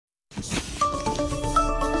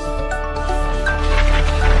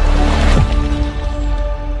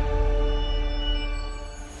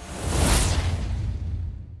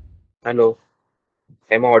Hello,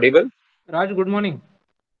 am I audible? Raj, good morning.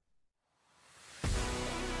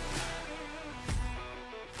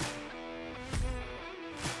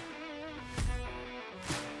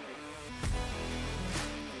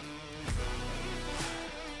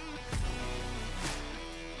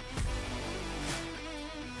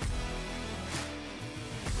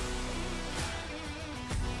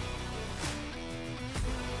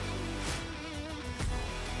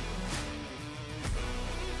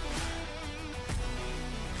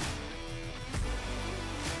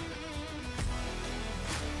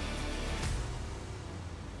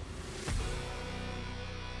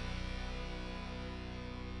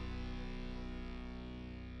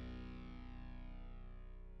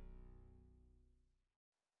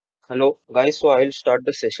 Hello, guys. So I'll start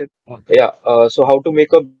the session. Okay. Yeah. So how to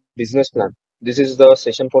make a business plan? This is the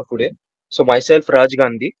session for today. So myself, Raj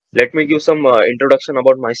Gandhi. Let me give some introduction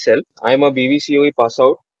about myself. I am a BVCOE pass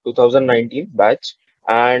out 2019 batch,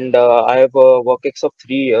 and I have a work ex of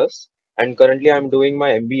 3 years. And currently, I'm doing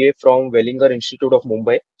my MBA from Wellinger Institute of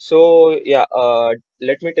Mumbai. So yeah,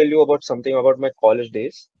 let me tell you about something about my college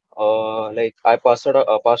days. Like I passed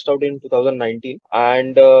out in 2019,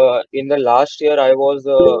 and in the last year I was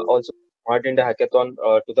also part in the hackathon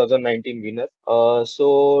 2019 winner.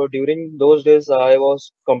 So during those days I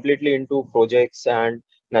was completely into projects and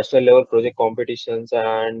national level project competitions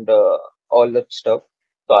and all that stuff.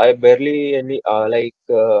 So I barely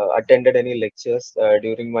attended any lectures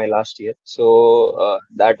during my last year. So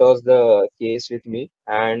that was the case with me.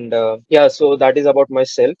 And yeah, so that is about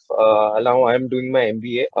myself. Now I am doing my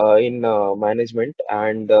MBA in management,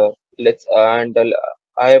 and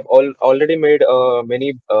I have already made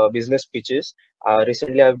many business pitches.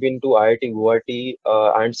 Recently, I've been to IIT Guwahati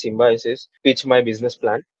and Symbiosis pitch my business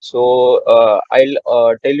plan. So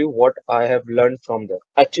I'll tell you what I have learned from there.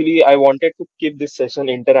 Actually, I wanted to keep this session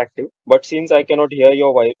interactive, but since I cannot hear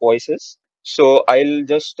your voices, so I'll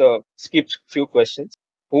just skip few questions.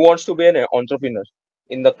 Who wants to be an entrepreneur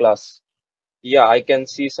in the class? Yeah, I can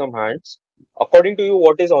see some hands. According to you,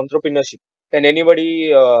 what is entrepreneurship? Can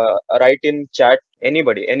anybody write in chat?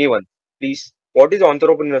 Anybody, anyone, please. What is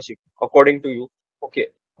entrepreneurship according to you? Okay.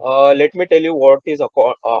 Let me tell you what is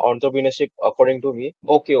entrepreneurship according to me.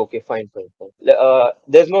 Okay, okay, fine, fine, fine.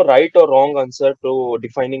 There's no right or wrong answer to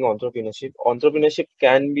defining entrepreneurship. Entrepreneurship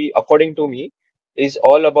can be, according to me, is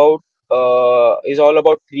all about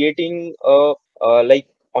creating like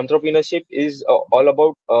entrepreneurship is all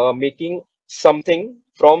about making something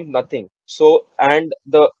from nothing. So, and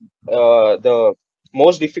the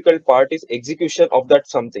most difficult part is execution of that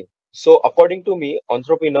something. So, according to me,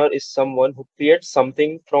 entrepreneur is someone who creates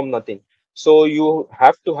something from nothing. So, you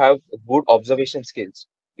have to have good observation skills.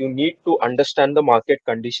 You need to understand the market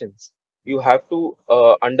conditions. You have to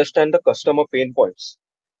understand the customer pain points.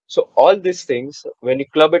 So, all these things, when you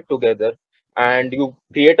club it together and you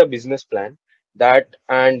create a business plan, that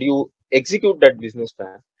and you execute that business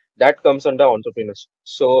plan, that comes under entrepreneurship.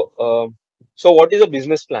 So what is a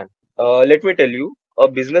business plan? Let me tell you, a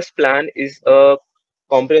business plan is a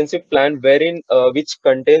comprehensive plan wherein which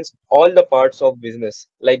contains all the parts of business,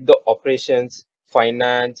 like the operations,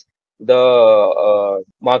 finance, the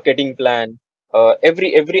marketing plan.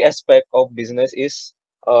 Every aspect of business is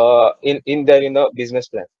in there in the business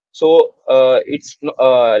plan. So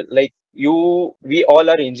like we all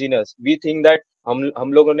are engineers. We think that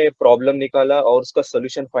हम लोगों ने problem निकाला और उसका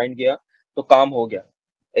solution find किया तो काम हो गया.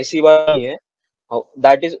 ऐसी बात नहीं है.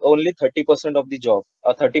 That is only 30% of the job.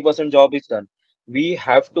 30% job is done. We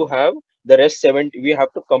have to have the rest 70. We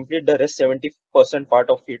have to complete the rest 70% part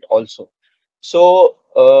of it also. So,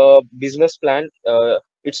 business plan,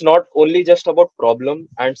 it's not only just about problem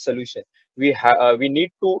and solution. We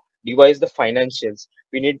need to devise the financials.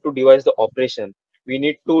 We need to devise the operation. We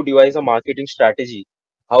need to devise a marketing strategy.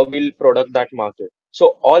 How we'll product that market.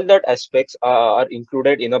 So all that aspects are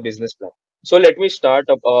included in a business plan. So let me start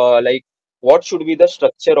up. What should be the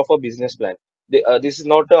structure of a business plan? This is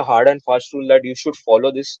not a hard and fast rule that you should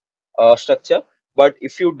follow this structure, but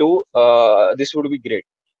if you do, this would be great.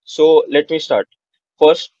 So let me start.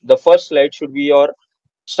 First, the first slide should be your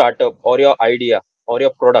startup or your idea or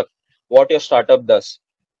your product, what your startup does.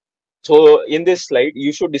 So in this slide,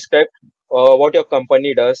 you should describe what your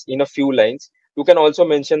company does in a few lines. You can also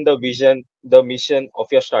mention the vision, the mission of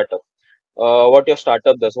your startup, what your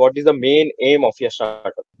startup does, what is the main aim of your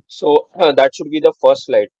startup. So that should be the first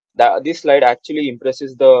slide. This slide actually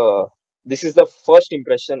impresses the. This is the first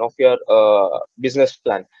impression of your business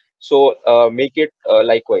plan. So make it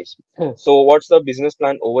likewise. So what's the business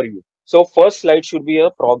plan overview? So first slide should be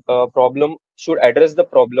a problem, should address the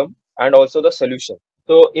problem and also the solution.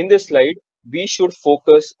 So in this slide, we should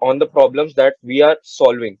focus on the problems that we are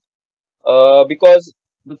solving, because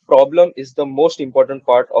the problem is the most important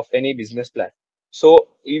part of any business plan. So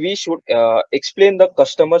we should explain the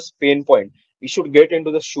customer's pain point. We should get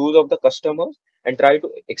into the shoes of the customers and try to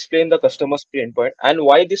explain the customer's pain point and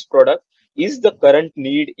why this product is the current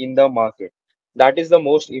need in the market. That is the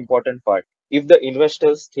most important part. If the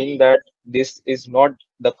investors think that this is not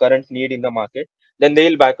the current need in the market, then they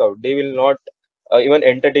will back out. They will not even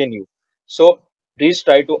entertain you. So please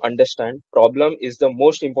try to understand problem is the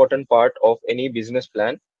most important part of any business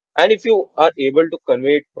plan. And if you are able to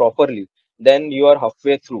convey it properly, then you are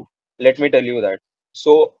halfway through. Let me tell you that.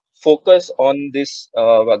 So focus on this,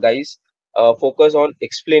 guys. Focus on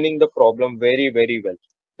explaining the problem very, very well.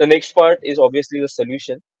 The next part is obviously the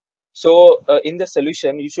solution. So, in the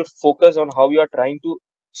solution, you should focus on how you are trying to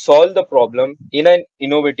solve the problem in an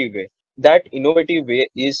innovative way. That innovative way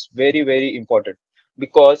is very, very important,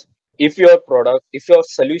 because if your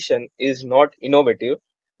solution is not innovative,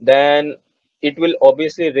 then it will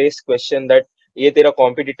obviously raise question that ये तेरा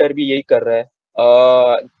competitor भी यही कर रहा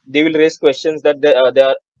है. They will raise questions that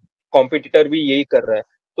their competitor भी यही कर रहा है.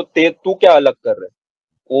 तो तू क्या अलग कर रहा है?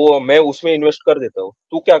 वो मैं उसमें इन्वेस्ट कर देता हूँ,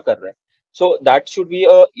 तू क्या कर रहा है? So that should be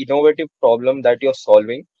a innovative problem that you're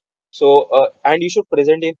solving. So and you should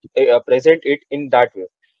present it in that way.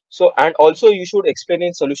 So and also you should explain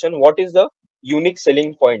in solution what is the unique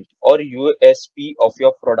selling point or USP of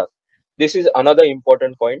your product. This is another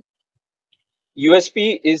important point.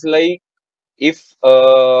 USP is like, if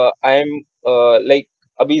I'm like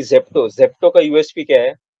अभी Zepto का USP क्या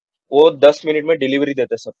है? वो 10 minute में delivery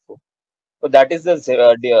देता है सबको. So that is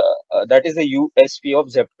the USP of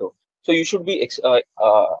Zepto. So you should be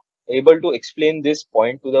able to explain this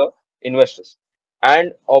point to the investors,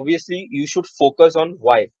 and obviously you should focus on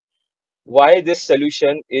why this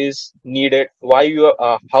solution is needed, why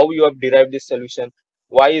how you have derived this solution,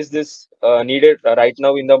 why is this needed right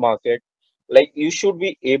now in the market. Like you should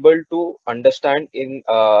be able to understand in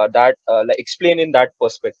that like explain in that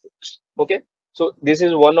perspective. Okay, so this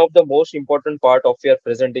is one of the most important part of your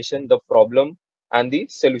presentation, the problem and the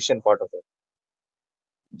solution part of it.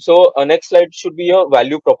 So next slide should be your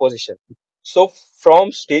value proposition. So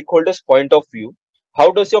from stakeholders point of view,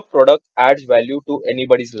 how does your product adds value to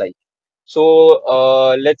anybody's life?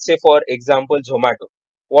 So let's say for example Zomato.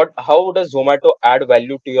 How does Zomato add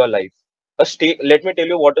value to your life? Let me tell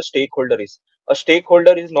you what a stakeholder is. A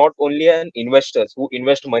stakeholder is not only an investor who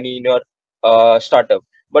invest money in your startup,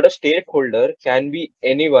 but a stakeholder can be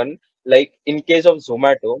anyone. Like in case of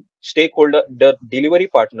Zomato, stakeholder the delivery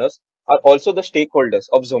partners are also the stakeholders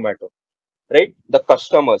of Zomato, right? The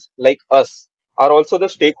customers like us are also the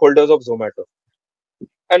stakeholders of Zomato,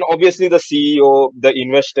 and obviously the CEO, the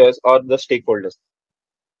investors, or the stakeholders.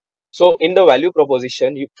 So, in the value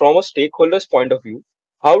proposition, from a stakeholder's point of view,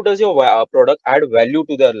 how does your product add value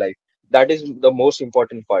to their life? That is the most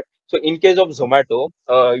important part. So, in case of Zomato,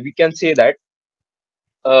 we can say that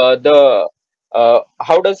the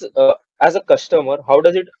how does as a customer, how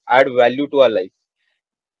does it add value to our life?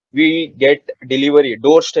 We get delivery,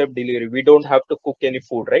 doorstep delivery. We don't have to cook any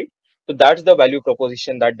food, right? So that's the value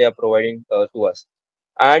proposition that they are providing to us.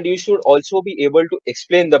 And you should also be able to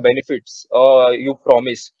explain the benefits you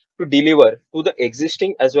promise to deliver to the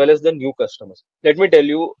existing as well as the new customers. Let me tell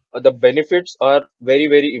you, the benefits are very,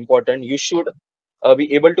 very important. You should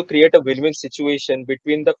be able to create a win-win situation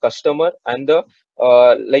between the customer and the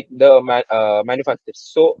manufacturers.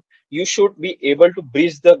 So you should be able to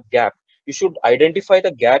bridge the gap. You should identify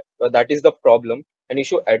the gap that is the problem, and you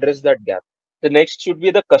should address that gap. The next should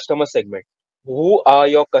be the customer segment. Who are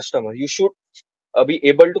your customers? You should be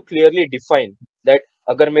able to clearly define that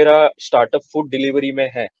अगर मेरा startup food delivery में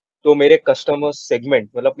है तो मेरे customer segment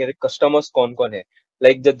मतलब मेरे customers कौन कौन है.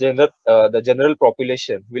 Like the general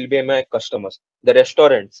population will be my customers, the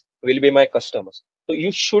restaurants will be my customers. So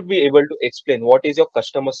you should be able to explain what is your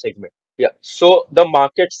customer segment. Yeah, so the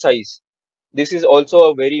market size, this is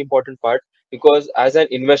also a very important part, because as an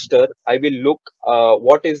investor I will look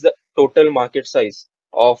what is the total market size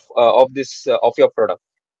of this of your product.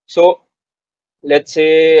 So let's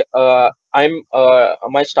say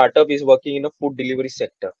my startup is working in a food delivery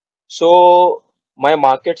sector. So my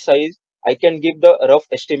market size, I can give the rough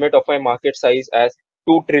estimate of my market size as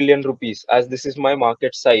 2 trillion rupees, as this is my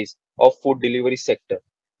market size of food delivery sector.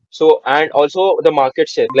 So and also the market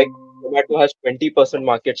share, like Zomato has 20%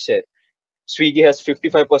 market share, Swiggy has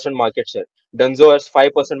 55% market share, Dunzo has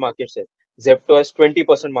 5% market share, Zepto has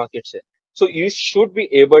 20% market share. So you should be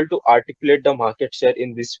able to articulate the market share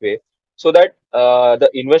in this way, so that the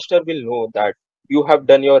investor will know that you have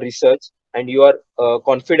done your research and you are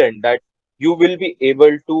confident that you will be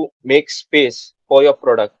able to make space for your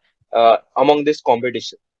product among this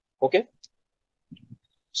competition. Okay.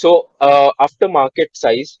 So after market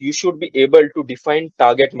size, you should be able to define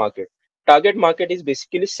target market. Target market is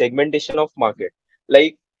basically segmentation of market.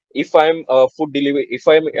 Like if I'm food delivery, if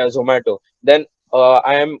I'm Zomato, then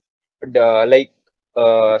I am like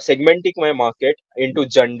segmenting my market into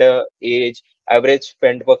gender, age, average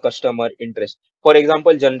spend per customer, interest. For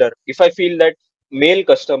example, gender. If I feel that male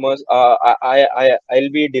customers,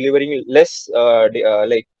 I'll be delivering less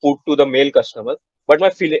like food to the male customers, but my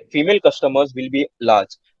female customers will be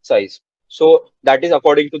large size. So that is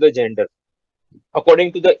according to the gender.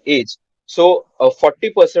 According to the age, so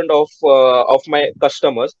 40% of my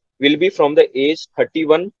customers will be from the age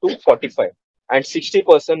 31 to 45, and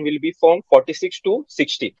 60% will be from 46 to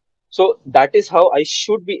 60. So that is how I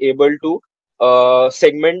should be able to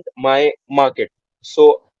segment my market.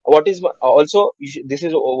 So what is also this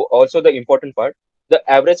is also the important part, the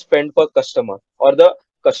average spend per customer or the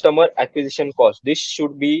customer acquisition cost. This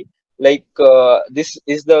should be like this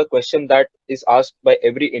is the question that is asked by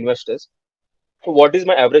every investors. So what is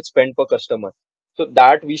my average spend per customer? So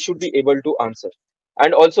that we should be able to answer.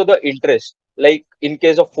 And also the interest, like in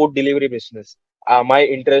case of food delivery business, my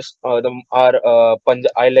interest are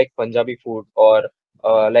I like Punjabi food, or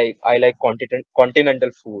like I like continental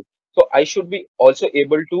food. So I should be also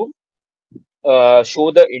able to show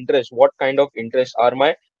the interest. What kind of interest are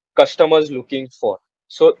my customers looking for?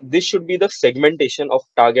 So this should be the segmentation of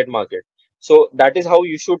target market. So that is how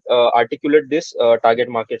you should articulate this target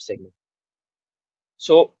market segment.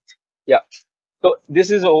 So yeah. So this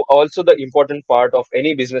is also the important part of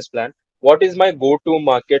any business plan. What is my go-to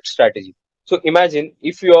market strategy? So imagine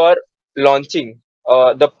if you are launching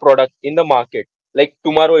the product in the market like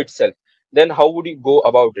tomorrow itself, then how would you go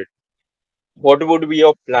about it? What would be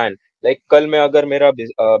your plan? Like कल मैं अगर मेरा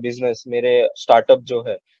business मेरे startup जो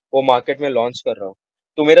है वो market में launch कर रहा हूँ,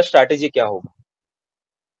 तो मेरा स्ट्रैटेजी क्या होगा?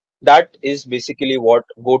 That is basically what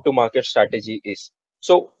go to market strategy is.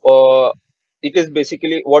 So it is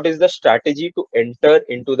basically what is the strategy to enter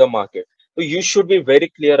into the market. So you should be very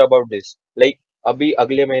clear about this, like अभी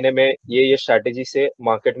अगले महीने में ये strategy से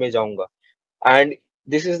market में जाऊंगा. And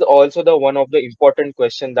this is also the one of the important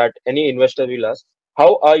question that any investor will ask.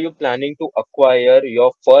 How are you planning to acquire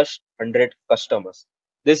your first 100 customers?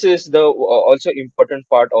 This is the also important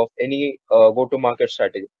part of any go-to-market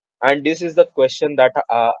strategy. And this is the question that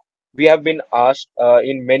we have been asked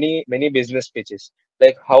in many business pitches.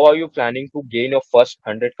 Like, how are you planning to gain your first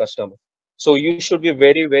 100 customers? So you should be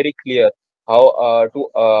very clear how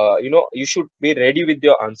to you should be ready with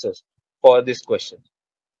your answers for this question.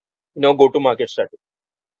 Go-to-market strategy.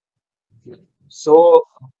 So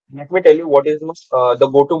let me tell you what is the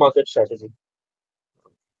go-to-market strategy.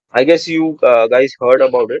 I guess you guys heard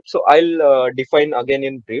about it. So I'll define again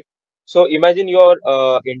in brief. So imagine you're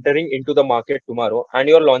entering into the market tomorrow and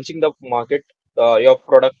you're launching the market, your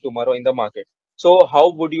product tomorrow in the market. So how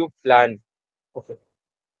would you plan? Okay.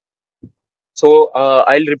 So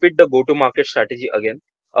I'll repeat the go-to-market strategy again.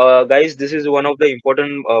 Guys, this is one of the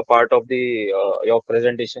important part of the your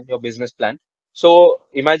presentation, your business plan. So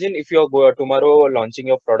imagine if you're tomorrow launching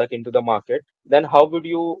your product into the market, then how would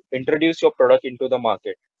you introduce your product into the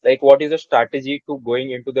market? Like what is the strategy to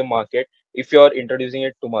going into the market if you're introducing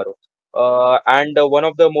it tomorrow? And one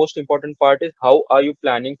of the most important part is how are you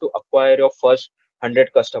planning to acquire your first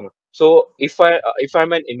 100 customers? So if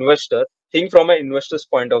I'm an investor, think from an investor's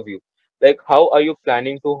point of view, like how are you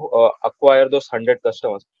planning to acquire those 100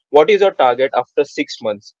 customers? What is your target after 6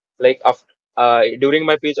 months? Like after during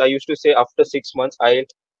my pitch I used to say after 6 months I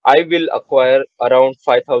will acquire around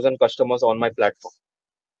 5,000 customers on my platform.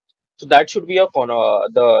 So that should be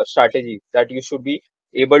the strategy that you should be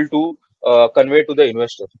able to convey to the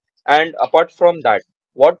investor. And apart from that,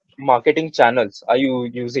 what marketing channels are you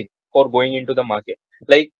using for going into the market?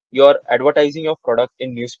 Like you're advertising your product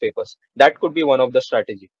in newspapers, that could be one of the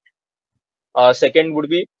strategy. Second would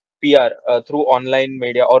be PR, through online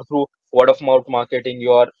media or through word of mouth marketing.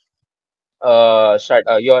 You're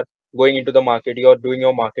going into the market, you're doing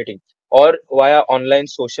your marketing, or via online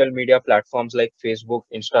social media platforms like Facebook,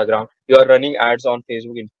 Instagram. You're running ads on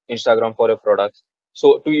Facebook, Instagram for your products.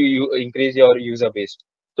 So to increase your user base.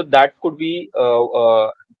 So that could be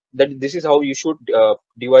that. This is how you should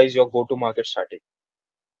devise your go-to-market strategy.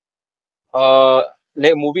 uh,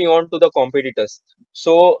 Moving on to the competitors.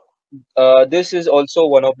 So this is also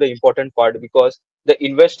one of the important part, because the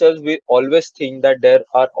investors will always think that there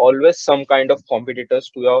are always some kind of competitors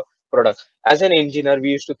to your product. As an engineer,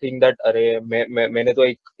 we used to think that अरे मैंने तो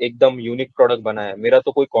एक एकदम unique product बनाया है, मेरा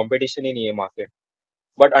तो कोई कंपटीशन ही नहीं है market.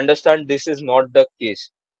 But understand this is not the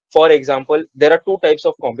case. For example, there are two types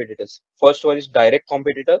of competitors. First one is direct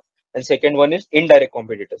competitor, and second one is indirect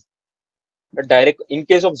competitors. A direct, in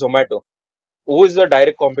case of Zomato, who is the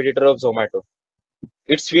direct competitor of Zomato?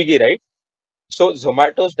 It's Swiggy, right? So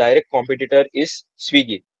Zomato's direct competitor is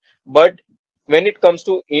Swiggy. But when it comes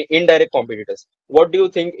to indirect competitors, what do you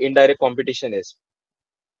think indirect competition is?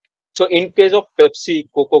 So in case of Pepsi,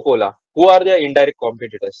 Coca-Cola, who are their indirect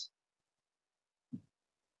competitors?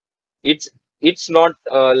 It's it's not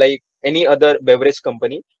like any other beverage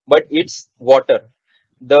company, but it's water.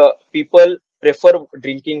 The people prefer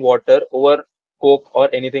drinking water over Coke or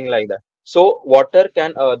anything like that. So water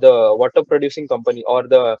can the water producing company or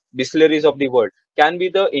the distilleries of the world can be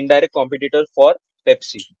the indirect competitor for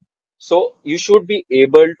Pepsi. So you should be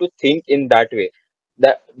able to think in that way,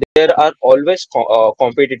 that there are always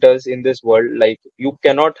competitors in this world. Like you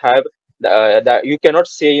cannot have that you cannot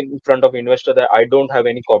say in front of investor that I don't have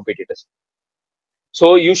any competitors.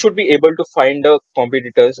 So you should be able to find the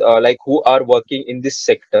competitors like who are working in this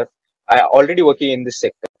sector, already working in this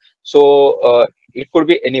sector. So it could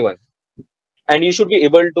be anyone, and you should be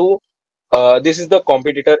able to. This is the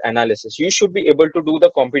competitor analysis. You should be able to do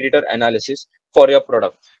the competitor analysis for your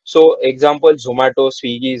product. So, example: Zomato,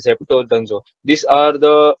 Swiggy, Zepto, Dunzo. These are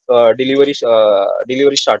the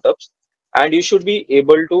delivery startups, and you should be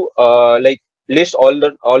able to like list all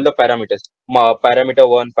the parameters. Parameter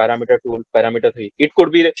one, parameter two, parameter three. It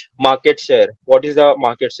could be the market share. What is the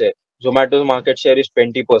market share? Zomato's market share is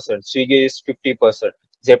 20%. Swiggy is 50%.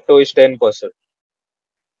 Zepto is 10%.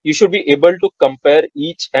 You should be able to compare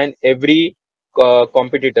each and every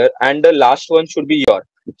competitor, and the last one should be your.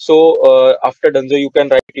 So after Dunzo, you can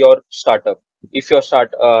write your startup. If you're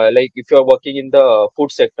if you're working in the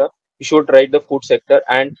food sector, you should write the food sector,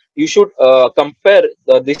 and you should compare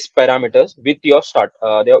these parameters with your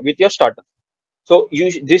with your startup. So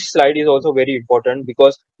this slide is also very important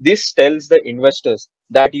because this tells the investors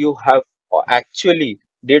that you have actually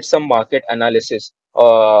did some market analysis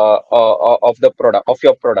of the product of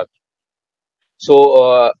your product.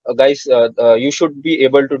 So guys, you should be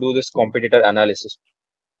able to do this competitor analysis.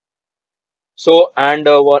 So and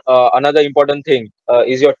another important thing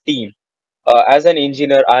is your team. As an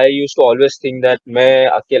engineer, I used to always think that मैं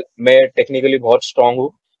technically बहुत strong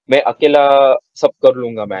हूँ, मैं अकेला सब कर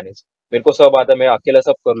लूंगा manage, मेरे को सब आता है, मैं अकेला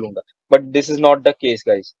सब कर लूंगा. But this is not the case,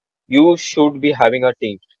 guys. You should be having a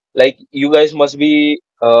team. Like you guys must be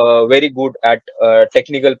very good at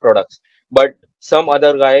technical products, but some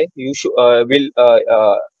other guy will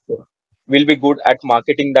be good at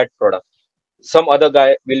marketing that product. Some other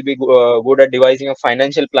guy will be good at devising a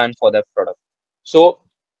financial plan for that product. So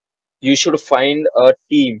you should find a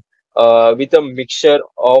team with a mixture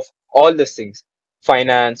of all these things: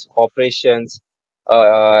 finance, operations,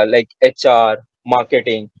 like HR,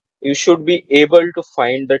 marketing. You should be able to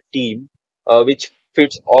find the team which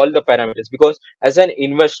fits all the parameters, because as an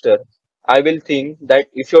investor, I will think that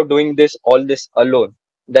if you're doing all this alone,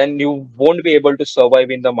 then you won't be able to survive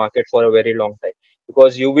in the market for a very long time,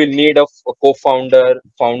 because you will need a co-founder,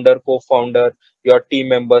 co-founder, your team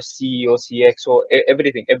members, CEO, CXO,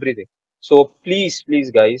 everything. So please,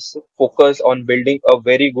 guys, focus on building a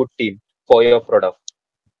very good team for your product.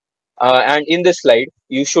 And in this slide,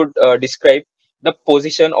 you should describe the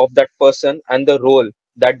position of that person and the role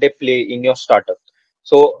that they play in your startup.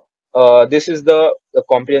 So this is the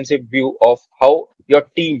comprehensive view of how your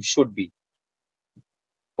team should be.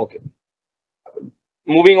 Okay.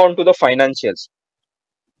 Moving on to the financials.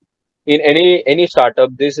 In any startup,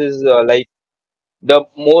 this is like the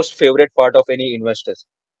most favorite part of any investors.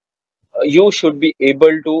 You should be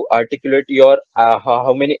able to articulate your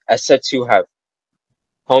how many assets you have,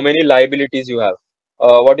 how many liabilities you have,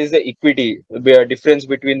 what is the equity difference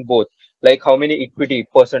between both, like how many equity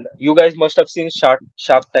percent. You guys must have seen Shark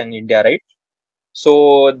Tank India, right?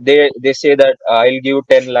 So they say that I'll give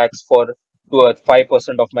 10 lakhs for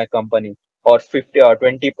 5% of my company, or 50 or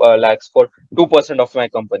 20 lakhs for 2% of my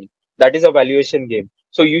company. That is a valuation game.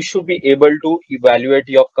 So you should be able to evaluate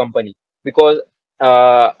your company, because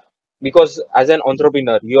uh, as an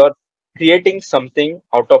entrepreneur, you are creating something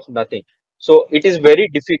out of nothing. So it is very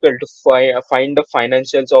difficult to find the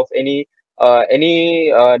financials of any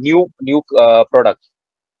new product.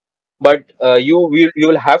 But you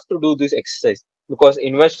will have to do this exercise, because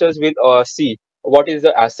investors will see what is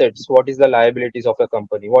the assets, what is the liabilities of a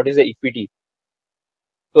company, what is the equity.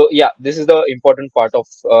 So yeah, this is the important part of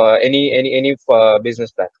any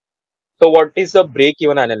business plan. So what is the break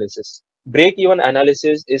even analysis? Break even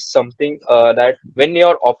analysis is something that when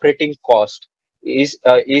your operating cost is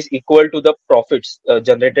equal to the profits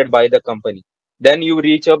generated by the company, then you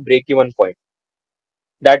reach a break even point.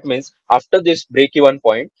 That means after this break even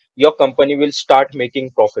point, your company will start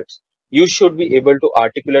making profits. You should be able to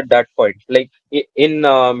articulate that point. Like in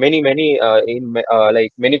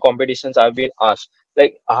like many competitions, I've been asked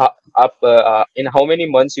like in how many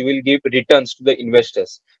months you will give returns to the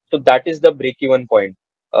investors. So that is the break even point.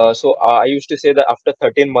 So I used to say that after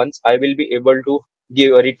 13 months I will be able to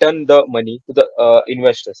give return the money to the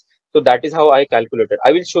investors. So that is how I calculated.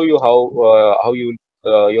 I will show you how you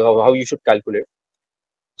should calculate.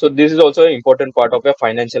 So this is also an important part of your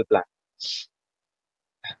financial plan.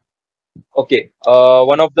 Okay.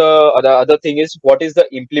 One of the other thing is, what is the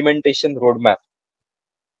implementation roadmap?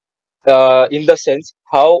 In the sense,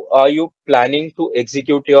 how are you planning to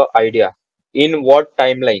execute your idea? In what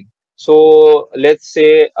timeline? So let's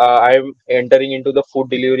say I'm entering into the food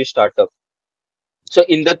delivery startup. So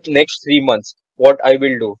in the next 3 months, what I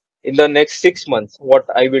will do? In the next 6 months, what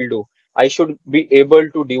I will do? I should be able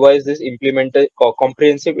to devise this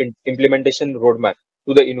comprehensive implementation roadmap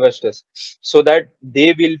to the investors, so that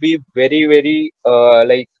they will be very, very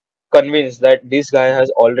like convinced that this guy has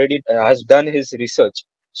already has done his research.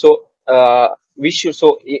 So we should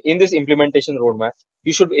so in this implementation roadmap,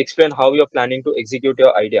 you should explain how you're planning to execute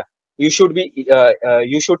your idea. You should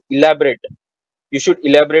elaborate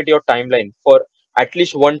your timeline for at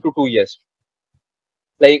least 1 to 2 years.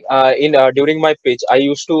 Like in during my pitch, I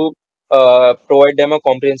used to provide them a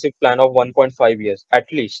comprehensive plan of 1.5 years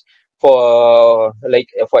at least for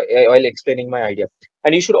while explaining my idea.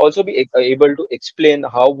 And you should also be able to explain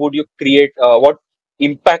how would you create what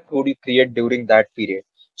impact would you create during that period.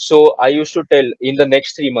 So I used to tell, in the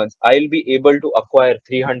next 3 months I'll be able to acquire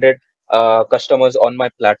 300 customers on my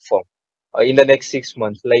platform. In the next 6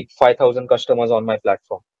 months, like 5,000 customers on my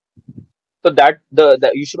platform. So that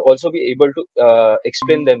you should also be able to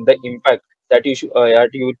explain them the impact that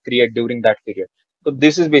you would create during that period. So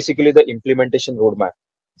this is basically the implementation roadmap.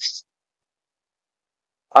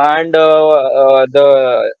 And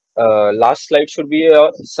the last slide should be a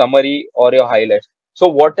summary or your highlights. So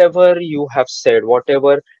whatever you have said,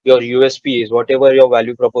 whatever your USP is, whatever your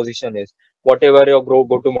value proposition is, whatever your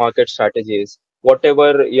go-to-market strategy is,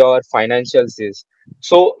 whatever your financials is,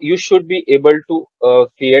 so you should be able to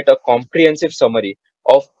create a comprehensive summary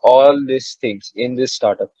of all these things in this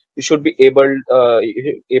startup. You should be able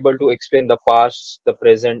to explain the past, the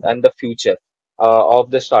present, and the future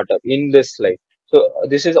of the startup in this slide. So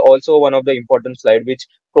this is also one of the important slide which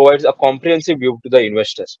provides a comprehensive view to the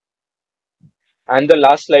investors. And the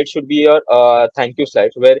last slide should be your thank you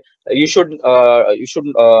slide, where you should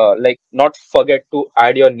like not forget to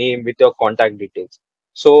add your name with your contact details.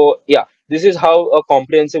 So yeah, this is how a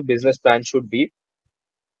comprehensive business plan should be.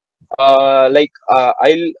 I'll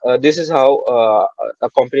This is how a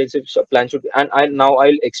comprehensive plan should be, and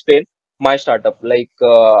I'll explain my startup, like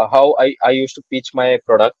how I used to pitch my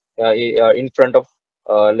product in front of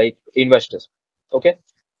like investors. Okay.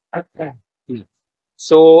 Okay.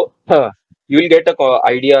 So you will get a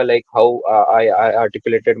idea like how I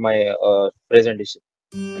articulated my presentation.